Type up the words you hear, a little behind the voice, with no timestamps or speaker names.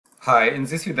Hi, in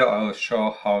this video I'll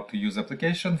show how to use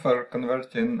application for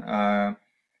converting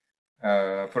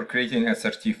for creating a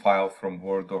SRT file from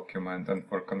Word document and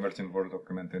for converting Word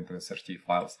document into SRT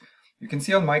files. You can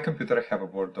see on my computer I have a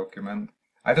Word document.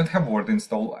 I don't have Word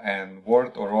installed, and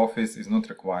Word or Office is not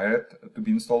required to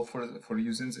be installed for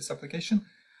using this application.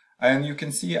 And you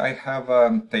can see I have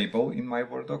a table in my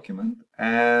Word document,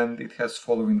 and it has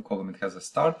following column. It has a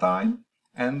start time,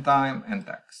 end time, and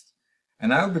text.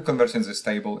 And I'll be converting this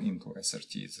table into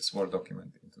SRT, this Word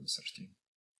document into SRT.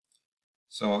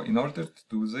 So in order to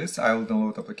do this, I'll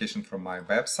download application from my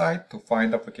website. To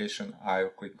find application, I'll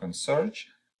click on search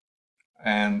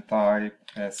and type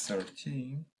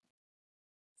SRT,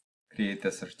 create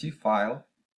SRT file,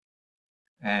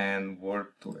 and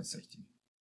Word to SRT.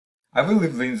 I will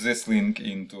leave this link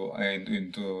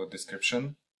into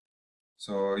description,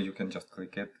 so you can just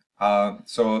click it.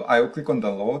 So I will click on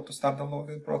download to start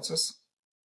downloading process.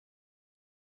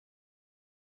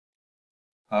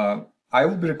 I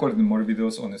will be recording more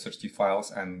videos on SRT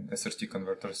files and SRT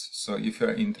converters, so if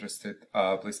you're interested,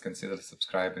 please consider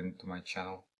subscribing to my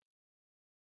channel.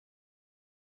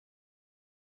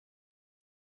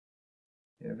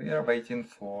 Yeah, we are waiting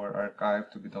for archive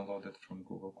to be downloaded from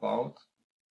Google Cloud.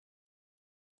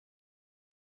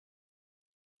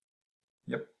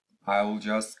 Yep, I will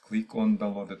just click on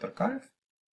downloaded archive.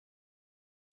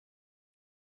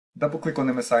 Double click on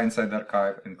MSI inside the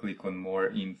archive and click on more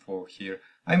info here.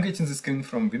 I'm getting the screen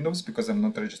from Windows because I'm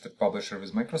not a registered publisher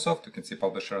with Microsoft. You can see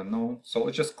publisher unknown. So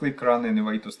let's just click run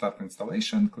anyway to start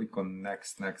installation. Click on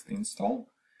next install.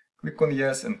 Click on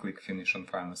yes and click finish on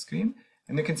final screen.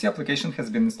 And you can see application has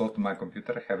been installed to my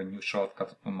computer. I have a new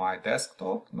shortcut on my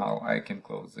desktop. Now I can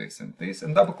close this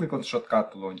and double click on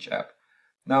shortcut to launch app.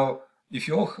 Now, if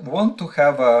you want to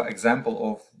have an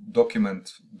example of doc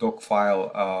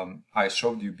file I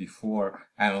showed you before,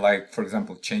 and like, for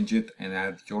example, change it and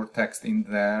add your text in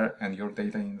there and your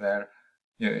data in there,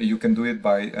 you can do it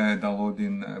by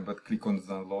downloading, but click on the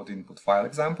download input file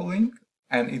example link,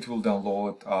 and it will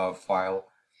download a file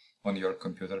on your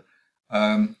computer.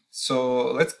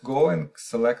 So let's go and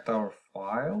select our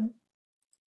file.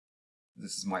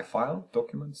 This is my file,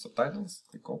 document, subtitles,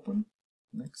 click open,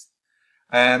 next.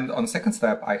 And on second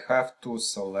step, I have to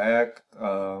select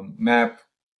map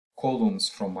columns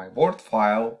from my Word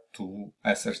file to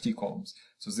SRT columns.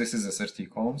 So this is SRT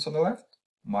columns on the left,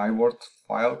 my Word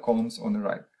file columns on the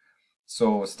right.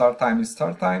 So start time is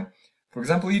start time. For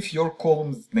example, if your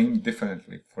column is named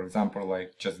differently, for example,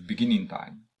 like just beginning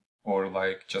time or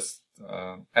like just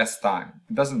S time,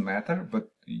 it doesn't matter,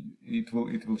 but it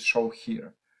will show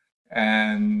here.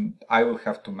 And I will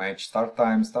have to match start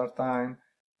time,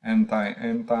 end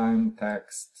time,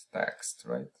 text,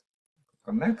 right? Click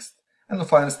on next. And the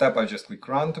final step, I just click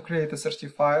run to create a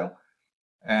SRT file.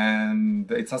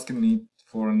 And it's asking me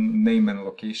for name and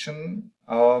location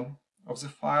of the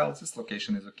file. This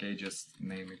location is okay, just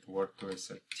name it Word to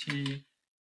SRT,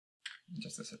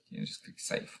 just SRT, and just click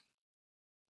save.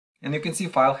 And you can see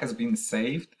file has been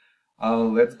saved.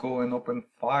 Let's go and open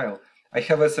file. I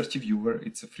have a SRT viewer.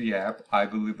 It's a free app. I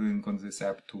will leave a link on this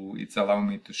app too. It's allowing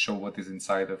me to show what is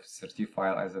inside of SRT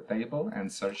file as a table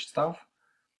and search stuff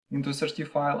into SRT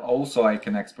file. Also, I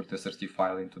can export the SRT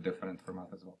file into different format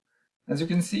as well. As you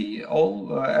can see,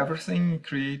 everything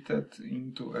created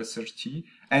into SRT.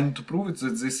 And to prove it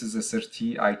that this is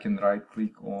SRT, I can right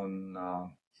click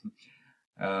on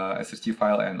SRT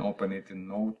file and open it in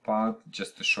Notepad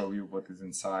just to show you what is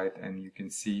inside. And you can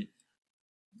see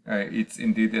it's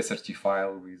indeed a SRT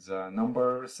file with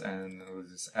numbers and with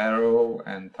this arrow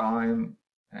and time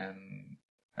and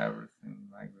everything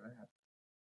like that.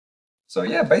 So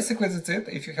yeah, basically that's it.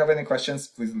 If you have any questions,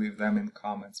 please leave them in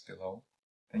comments below.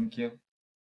 Thank you.